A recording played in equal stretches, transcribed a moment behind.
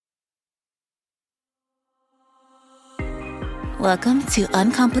Welcome to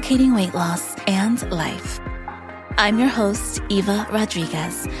Uncomplicating Weight Loss and Life. I'm your host, Eva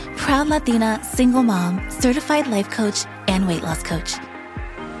Rodriguez, proud Latina, single mom, certified life coach, and weight loss coach.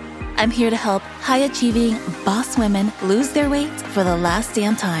 I'm here to help high-achieving boss women lose their weight for the last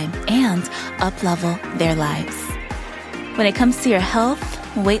damn time and up-level their lives. When it comes to your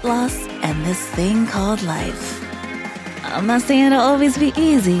health, weight loss, and this thing called life, I'm not saying it'll always be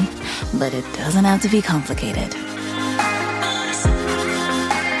easy, but it doesn't have to be complicated.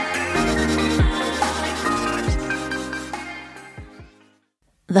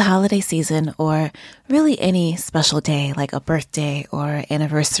 The holiday season, or really any special day like a birthday or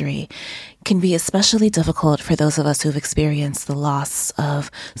anniversary, can be especially difficult for those of us who've experienced the loss of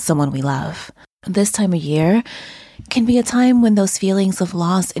someone we love. This time of year can be a time when those feelings of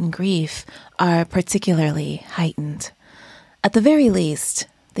loss and grief are particularly heightened. At the very least,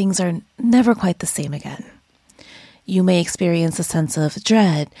 things are never quite the same again. You may experience a sense of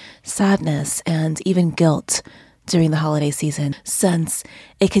dread, sadness, and even guilt during the holiday season, since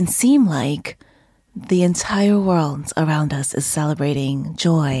it can seem like the entire world around us is celebrating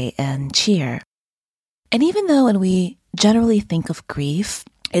joy and cheer. And even though when we generally think of grief,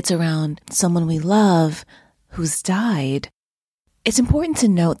 it's around someone we love who's died, it's important to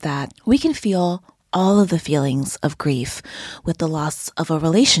note that we can feel all of the feelings of grief with the loss of a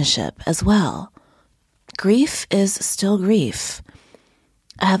relationship as well. Grief is still grief.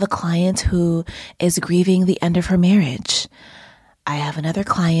 I have a client who is grieving the end of her marriage. I have another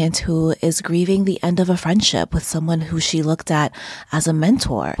client who is grieving the end of a friendship with someone who she looked at as a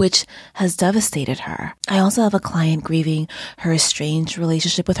mentor, which has devastated her. I also have a client grieving her estranged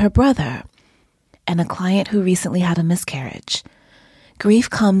relationship with her brother, and a client who recently had a miscarriage. Grief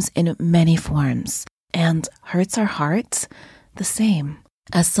comes in many forms and hurts our hearts the same.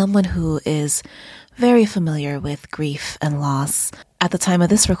 As someone who is very familiar with grief and loss, at the time of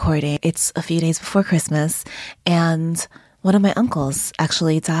this recording, it's a few days before Christmas, and one of my uncles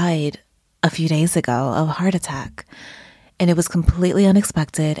actually died a few days ago of a heart attack. And it was completely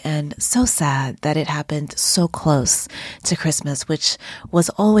unexpected and so sad that it happened so close to Christmas, which was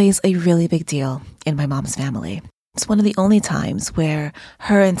always a really big deal in my mom's family. It's one of the only times where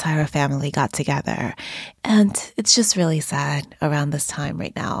her entire family got together, and it's just really sad around this time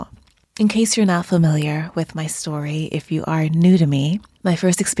right now. In case you're not familiar with my story, if you are new to me, my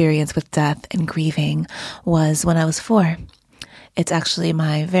first experience with death and grieving was when I was 4. It's actually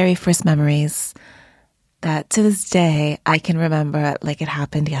my very first memories that to this day I can remember like it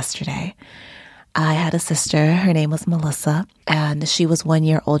happened yesterday. I had a sister, her name was Melissa, and she was 1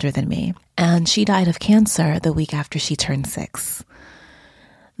 year older than me. And she died of cancer the week after she turned 6.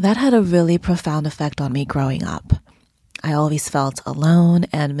 That had a really profound effect on me growing up. I always felt alone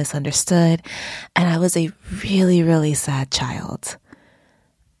and misunderstood, and I was a really, really sad child.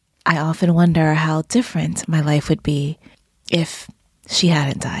 I often wonder how different my life would be if she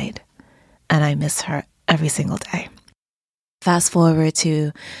hadn't died, and I miss her every single day. Fast forward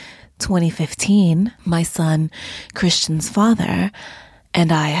to 2015, my son, Christian's father,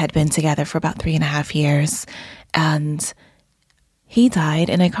 and I had been together for about 3.5 years, and he died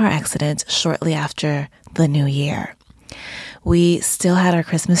in a car accident shortly after the new year. We still had our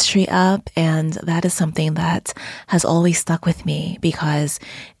Christmas tree up, and that is something that has always stuck with me because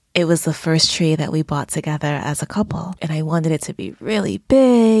it was the first tree that we bought together as a couple, and I wanted it to be really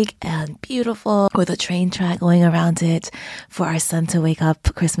big and beautiful with a train track going around it for our son to wake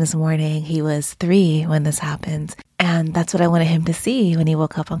up Christmas morning. He was 3 when this happened, and that's what I wanted him to see when he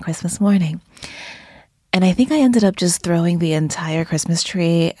woke up on Christmas morning. And I think I ended up just throwing the entire Christmas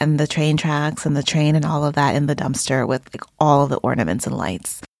tree and the train tracks and the train and all of that in the dumpster with like all of the ornaments and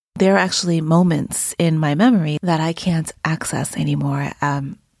lights. There are actually moments in my memory that I can't access anymore.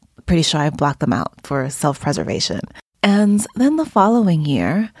 Pretty sure I blocked them out for self-preservation. And then the following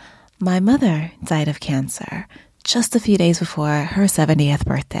year, my mother died of cancer just a few days before her 70th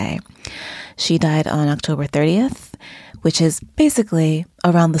birthday. She died on October 30th, which is basically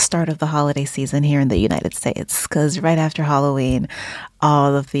around the start of the holiday season here in the United States, because right after Halloween,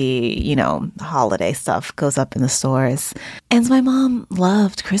 all of the, holiday stuff goes up in the stores. And my mom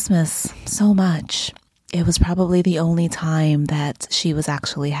loved Christmas so much. It was probably the only time that she was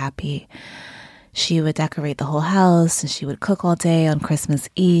actually happy. She would decorate the whole house and she would cook all day on Christmas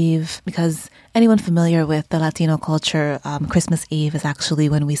Eve, because anyone familiar with the Latino culture, Christmas Eve is actually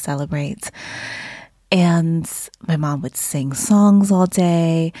when we celebrate. And my mom would sing songs all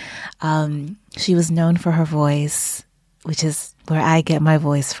day. She was known for her voice, which is where I get my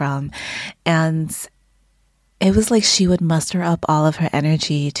voice from. And it was like she would muster up all of her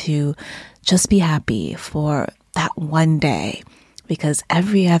energy to just be happy for that one day, because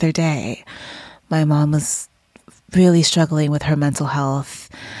every other day, my mom was really struggling with her mental health,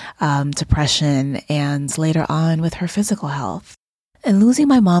 depression, and later on with her physical health. And losing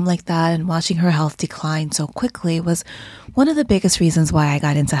my mom like that and watching her health decline so quickly was one of the biggest reasons why I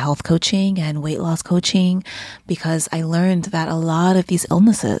got into health coaching and weight loss coaching, because I learned that a lot of these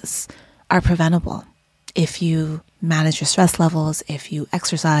illnesses are preventable if you manage your stress levels, if you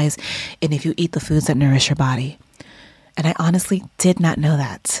exercise, and if you eat the foods that nourish your body. And I honestly did not know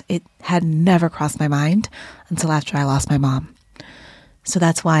that. It had never crossed my mind until after I lost my mom. So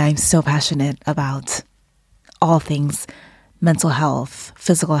that's why I'm so passionate about all things mental health,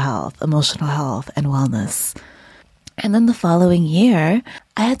 physical health, emotional health, and wellness. And then the following year,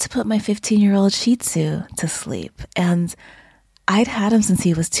 I had to put my 15-year-old Shih Tzu to sleep. And I'd had him since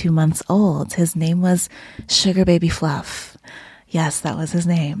he was 2 months old. His name was Sugar Baby Fluff. Yes, that was his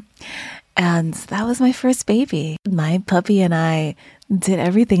name. And that was my first baby. My puppy and I did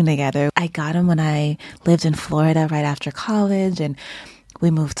everything together. I got him when I lived in Florida right after college, and we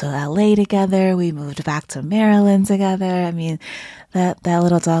moved to LA together. We moved back to Maryland together. I mean, that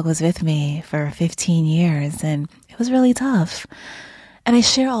little dog was with me for 15 years, and it was really tough. And I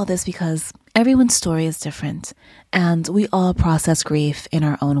share all this because everyone's story is different, and we all process grief in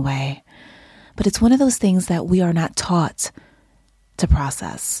our own way. But it's one of those things that we are not taught to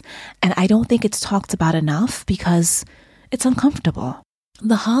process. And I don't think it's talked about enough because it's uncomfortable.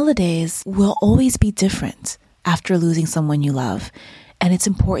 The holidays will always be different after losing someone you love. And it's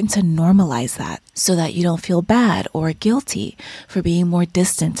important to normalize that so that you don't feel bad or guilty for being more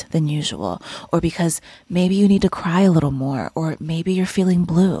distant than usual, or because maybe you need to cry a little more, or maybe you're feeling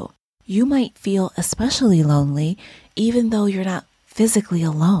blue. You might feel especially lonely even though you're not physically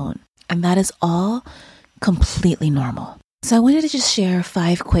alone. And that is all completely normal. So I wanted to just share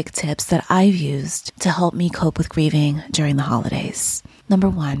 5 quick tips that I've used to help me cope with grieving during the holidays. Number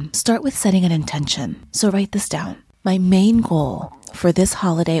 1, start with setting an intention. So write this down. My main goal for this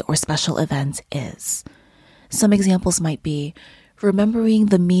holiday or special event is. Some examples might be remembering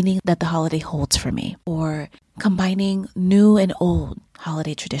the meaning that the holiday holds for me, or combining new and old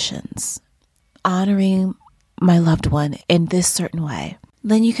holiday traditions, honoring my loved one in this certain way.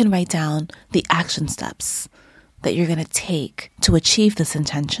 Then you can write down the action steps that you're going to take to achieve this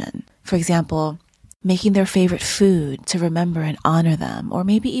intention. For example, making their favorite food to remember and honor them, or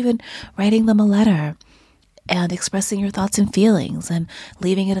maybe even writing them a letter and expressing your thoughts and feelings and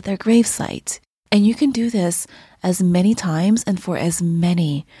leaving it at their gravesite. And you can do this as many times and for as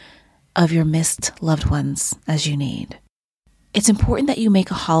many of your missed loved ones as you need. It's important that you make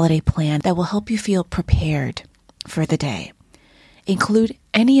a holiday plan that will help you feel prepared for the day. Include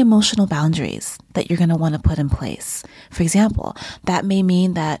any emotional boundaries that you're going to want to put in place. For example, that may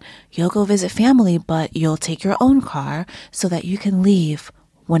mean that you'll go visit family, but you'll take your own car so that you can leave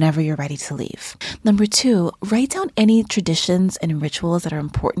whenever you're ready to leave. Number 2, write down any traditions and rituals that are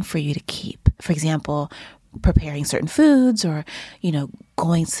important for you to keep. For example, preparing certain foods, or,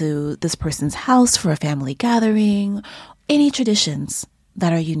 going to this person's house for a family gathering, any traditions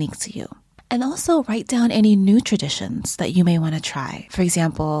that are unique to you. And also write down any new traditions that you may want to try. For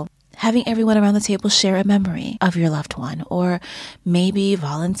example, having everyone around the table share a memory of your loved one, or maybe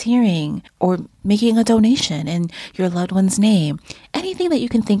volunteering or making a donation in your loved one's name. Anything that you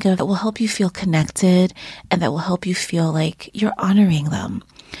can think of that will help you feel connected and that will help you feel like you're honoring them.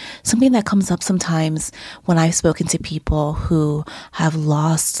 Something that comes up sometimes when I've spoken to people who have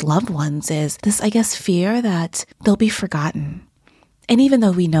lost loved ones is this, fear that they'll be forgotten. And even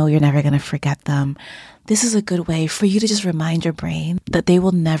though we know you're never going to forget them, this is a good way for you to just remind your brain that they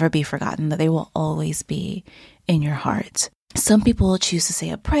will never be forgotten, that they will always be in your heart. Some people choose to say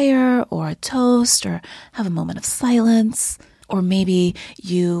a prayer or a toast or have a moment of silence, or maybe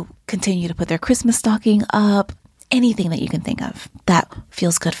you continue to put their Christmas stocking up. Anything that you can think of that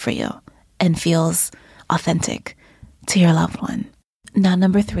feels good for you and feels authentic to your loved one. Now,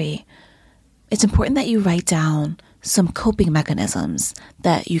 number 3, it's important that you write down some coping mechanisms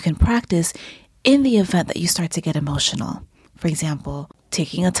that you can practice in the event that you start to get emotional. For example,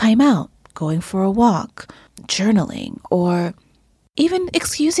 taking a time out, going for a walk, journaling, or even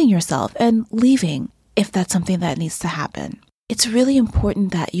excusing yourself and leaving if that's something that needs to happen. It's really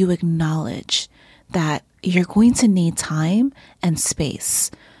important that you acknowledge that you're going to need time and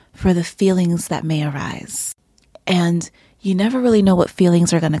space for the feelings that may arise. And you never really know what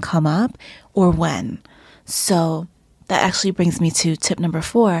feelings are going to come up or when. So that actually brings me to tip number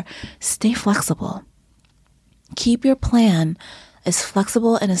 4, stay flexible. Keep your plan as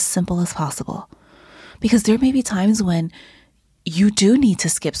flexible and as simple as possible. Because there may be times when you do need to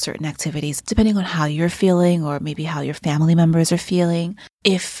skip certain activities depending on how you're feeling or maybe how your family members are feeling.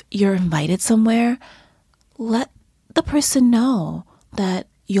 If you're invited somewhere, let the person know that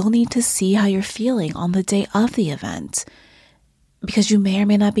you'll need to see how you're feeling on the day of the event because you may or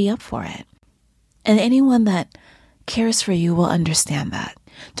may not be up for it. And anyone that cares for you will understand that.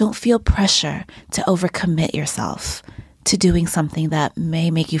 Don't feel pressure to overcommit yourself to doing something that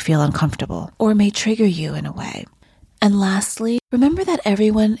may make you feel uncomfortable or may trigger you in a way. And lastly, remember that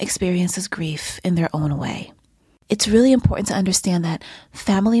everyone experiences grief in their own way. It's really important to understand that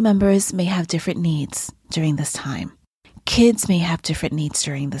family members may have different needs during this time. Kids may have different needs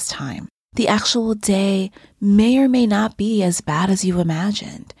during this time. The actual day may or may not be as bad as you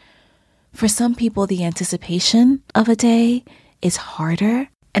imagined. For some people, the anticipation of a day is harder,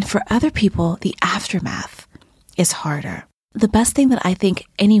 and for other people, the aftermath is harder. The best thing that I think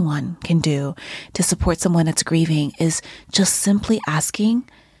anyone can do to support someone that's grieving is just simply asking,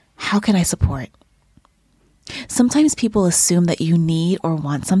 how can I support? Sometimes people assume that you need or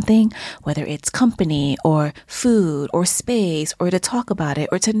want something, whether it's company or food or space or to talk about it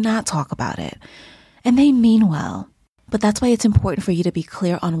or to not talk about it. And they mean well. But that's why it's important for you to be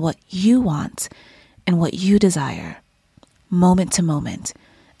clear on what you want and what you desire, moment to moment,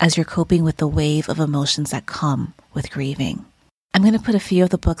 as you're coping with the wave of emotions that come with grieving. I'm going to put a few of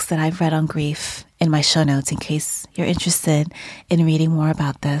the books that I've read on grief in my show notes in case you're interested in reading more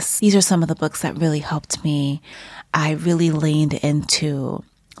about this. These are some of the books that really helped me. I really leaned into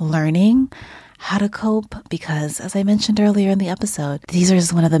learning how to cope because, as I mentioned earlier in the episode, these are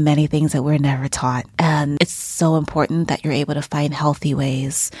just one of the many things that we're never taught. And it's so important that you're able to find healthy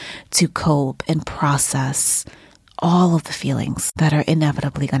ways to cope and process all of the feelings that are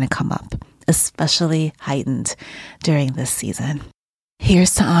inevitably going to come up, especially heightened during this season.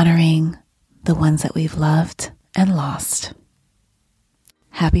 Here's to honoring the ones that we've loved and lost.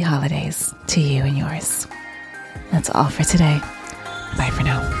 Happy holidays to you and yours. That's all for today. Bye for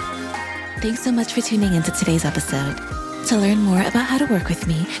now. Thanks so much for tuning into today's episode. To learn more about how to work with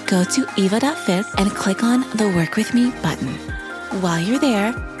me, go to eva.fit and click on the Work With Me button. While you're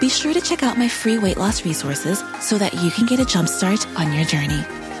there, be sure to check out my free weight loss resources so that you can get a jump start on your journey.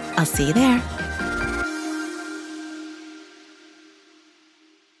 I'll see you there.